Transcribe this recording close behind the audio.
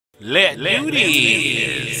Let do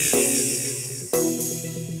this.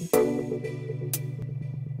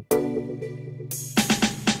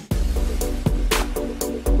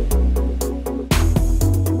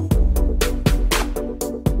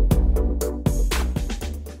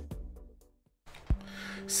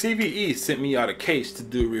 ZVE sent me out a case to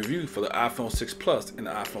do a review for the iPhone 6 Plus and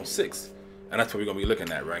the iPhone 6. And that's what we're going to be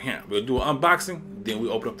looking at right here. We'll do an unboxing, then we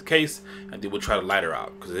open up the case, and then we'll try the lighter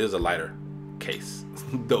out, because it is a lighter case.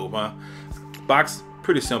 Dope, huh? Box,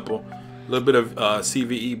 pretty simple. A little bit of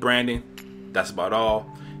ZVE branding. That's about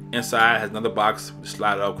all. Inside has another box.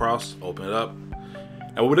 Slide it across, open it up.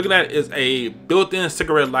 And what we're looking at is a built-in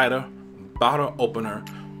cigarette lighter bottle opener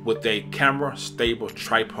with a camera stable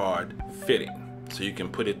tripod fitting. So you can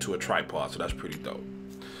put it to a tripod, so that's pretty dope.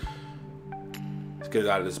 Let's get it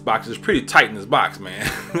out of this box. It's pretty tight in this box, man.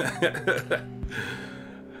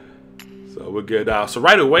 So we'll get it out. So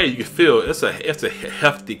right away you can feel it's a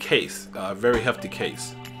hefty case, very hefty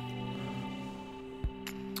case.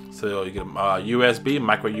 So you get a USB,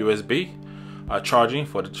 micro USB charging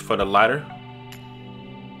for the lighter.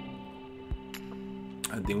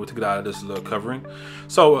 And then we'll take it out of this little covering.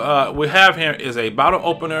 So we have here is a bottle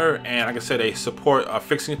opener, and like I said, a support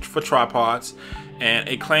fixing for tripods, and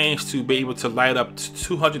it claims to be able to light up to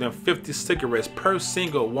 250 cigarettes per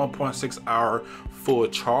single 1.6 hour full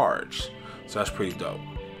charge. So that's pretty dope.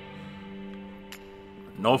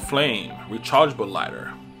 No flame, rechargeable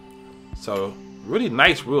lighter. So really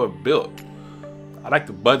nice, real built. I like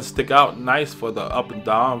the buttons stick out nice for the up and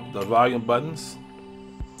down, the volume buttons.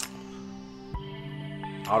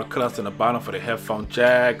 All the cutouts in the bottom for the headphone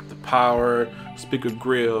jack, the power, speaker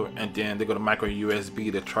grill, and then they go to micro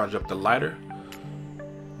USB to charge up the lighter.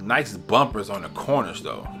 Nice bumpers on the corners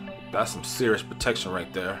though. That's some serious protection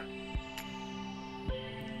right there.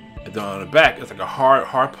 And then on the back, it's like a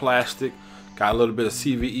hard plastic. Got a little bit of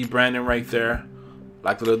ZVE branding right there.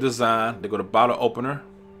 Like the little design. They go to bottle opener.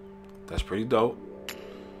 That's pretty dope.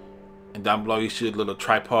 And down below you see a little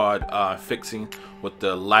tripod fixing with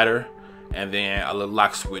the lighter. And then a little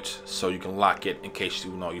lock switch so you can lock it in case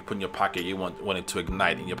you put in your pocket, you want it to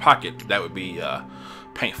ignite in your pocket. That would be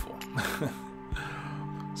painful.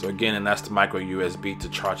 So again, and that's the micro USB to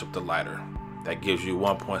charge up the lighter. That gives you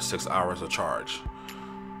 1.6 hours of charge.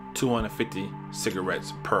 250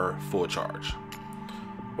 cigarettes per full charge.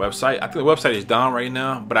 Website, I think the website is down right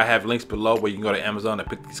now, but I have links below where you can go to Amazon and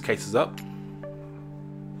pick these cases up.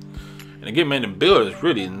 And again, man, the build is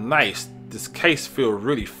really nice. This case feels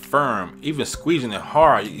really firm. Even squeezing it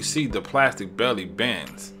hard, you see the plastic barely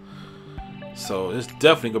bends. So it's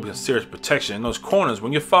definitely gonna be some serious protection in those corners.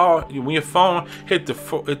 When your phone hit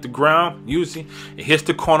the ground, usually it hits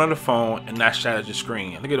the corner of the phone and that shatters your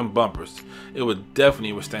screen. Look at them bumpers. It would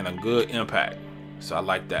definitely withstand a good impact. So I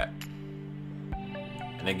like that.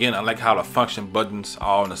 And again, I like how the function buttons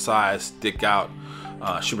all on the sides stick out.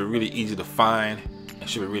 Should be really easy to find and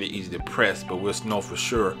should be really easy to press, but we'll know for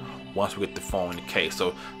sure once we get the phone in the case.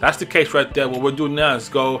 So that's the case right there. What we'll do now is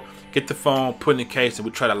go get the phone, put in the case, and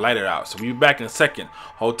we'll try to light it out. So we'll be back in a second.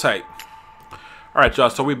 Hold tight. All right, y'all,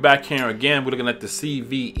 so we're back here again. We're looking at the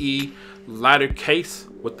ZVE lighter case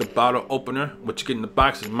with the bottle opener. What you get in the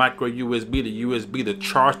box is micro USB, the USB to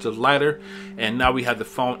charge the lighter, and now we have the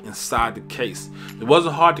phone inside the case. It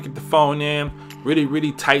wasn't hard to get the phone in.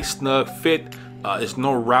 Really tight, snug fit. There's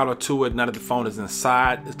no router to it. Now that the phone is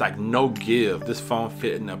inside, it's like no give. This phone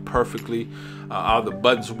fit in there perfectly. All the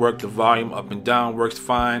buttons work. The volume up and down works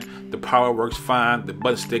fine. The power works fine. The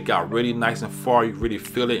buttons stick out really nice and far. You really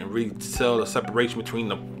feel it and really tell the separation between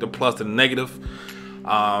the plus and the negative.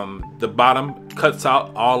 The bottom cuts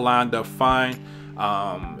out, all lined up fine.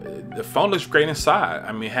 The phone looks great inside.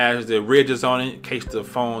 I mean, it has the ridges on it in case the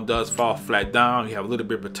phone does fall flat down. You have a little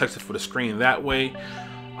bit of protection for the screen that way.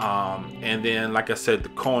 And then, like I said, the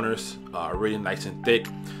corners are really nice and thick.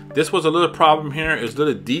 This was a little problem here. It's a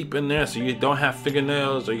little deep in there, so you don't have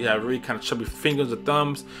fingernails or you have really kind of chubby fingers or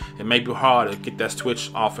thumbs. It may be hard to get that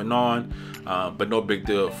switch off and on, but no big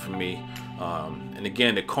deal for me. And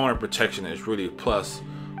again, the corner protection is really a plus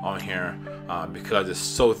on here because it's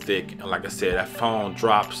so thick. And like I said, that phone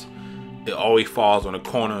drops, it always falls on the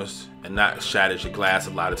corners and not shatters your glass a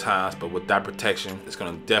lot of times. But with that protection, it's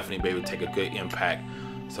going to definitely be able to take a good impact.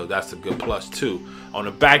 So that's a good plus too. On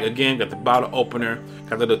the back, again, got the bottle opener,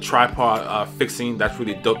 got the tripod fixing. That's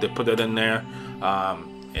really dope. They put that in there.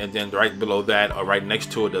 And then right below that, or right next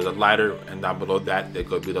to it, there's a lighter. And down below that, there's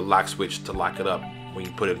going to be the lock switch to lock it up when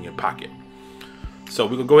you put it in your pocket. So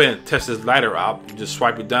we can go ahead and test this lighter out. You just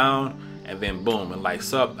swipe it down, and then boom, it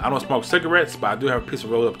lights up. I don't smoke cigarettes, but I do have a piece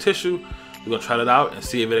of rolled up tissue. We're going to try it out and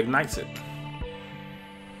see if it ignites it.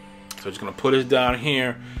 So just gonna put it down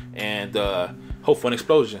here and hope for an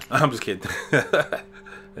explosion. I'm just kidding.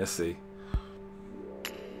 Let's see.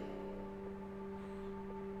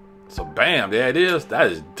 So bam, there it is.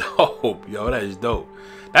 That is dope, yo. That is dope.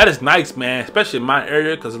 That is nice, man, especially in my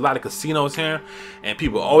area, because a lot of casinos here, and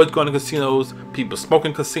people always going to casinos, people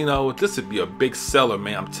smoking casinos. This would be a big seller,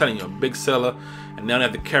 man. I'm telling you, a big seller, and now they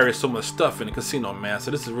have to carry so much stuff in the casino, man.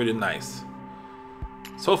 So this is really nice.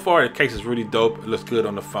 So far, the case is really dope. It looks good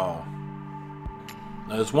on the phone.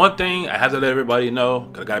 Now, there's one thing I have to let everybody know,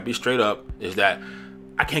 because I got to be straight up, is that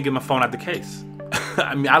I can't get my phone out the case.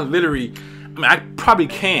 I mean, I probably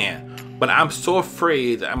can, but I'm so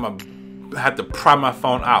afraid that I'm going to have to pry my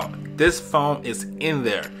phone out. This phone is in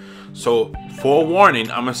there. So, forewarning,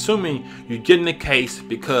 I'm assuming you're getting the case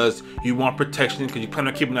because you want protection, because you plan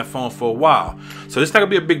on keeping that phone for a while. So, it's not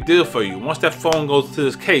going to be a big deal for you. Once that phone goes to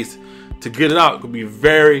this case, to get it out, it could be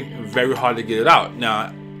very, very hard to get it out.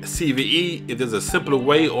 Now, ZVE, if there's a simpler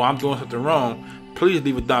way or I'm doing something wrong, please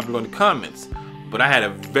leave it down below in the comments. But I had a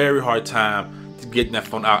very hard time to getting that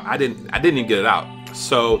phone out. I didn't even get it out.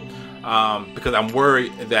 So, because I'm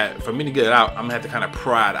worried that for me to get it out, I'm gonna have to kind of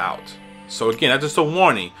pry it out. So again, that's just a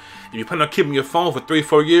warning. If you plan on keeping your phone for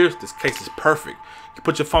 3-4 years, this case is perfect. You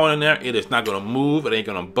put your phone in there, it is not gonna move, it ain't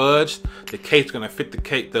gonna budge. The case is gonna fit the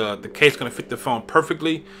case gonna fit the phone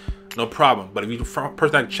perfectly, no problem. But if you're the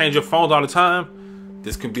person that change your phones all the time,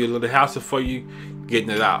 this can be a little hassle for you getting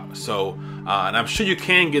it out. So, and I'm sure you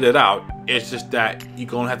can get it out. It's just that you're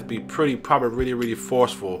gonna have to be probably really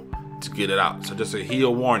forceful to get it out. So just a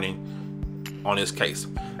heel warning on this case.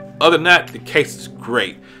 Other than that, the case is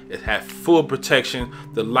great. It has full protection.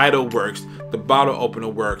 The lighter works. The bottle opener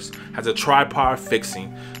works. Has a tripod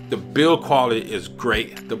fixing. The build quality is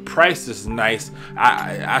great. The price is nice.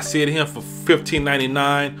 I see it here for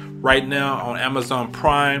 $15.99 right now on Amazon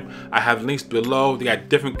Prime. I have links below. They got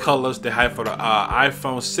different colors. They have for the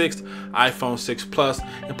iPhone 6, iPhone 6 Plus,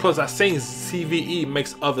 and plus I seen ZVE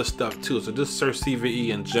makes other stuff too. So just search ZVE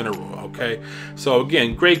in general. Okay. So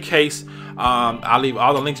again, great case. I'll leave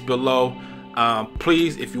all the links below.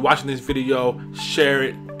 Please, if you're watching this video, share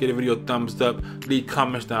it. Give the video a thumbs up, leave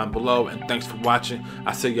comments down below, and thanks for watching.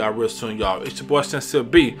 I'll see y'all real soon, y'all. It's your boy Cincere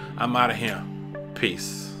B. I'm out of here.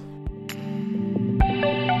 Peace.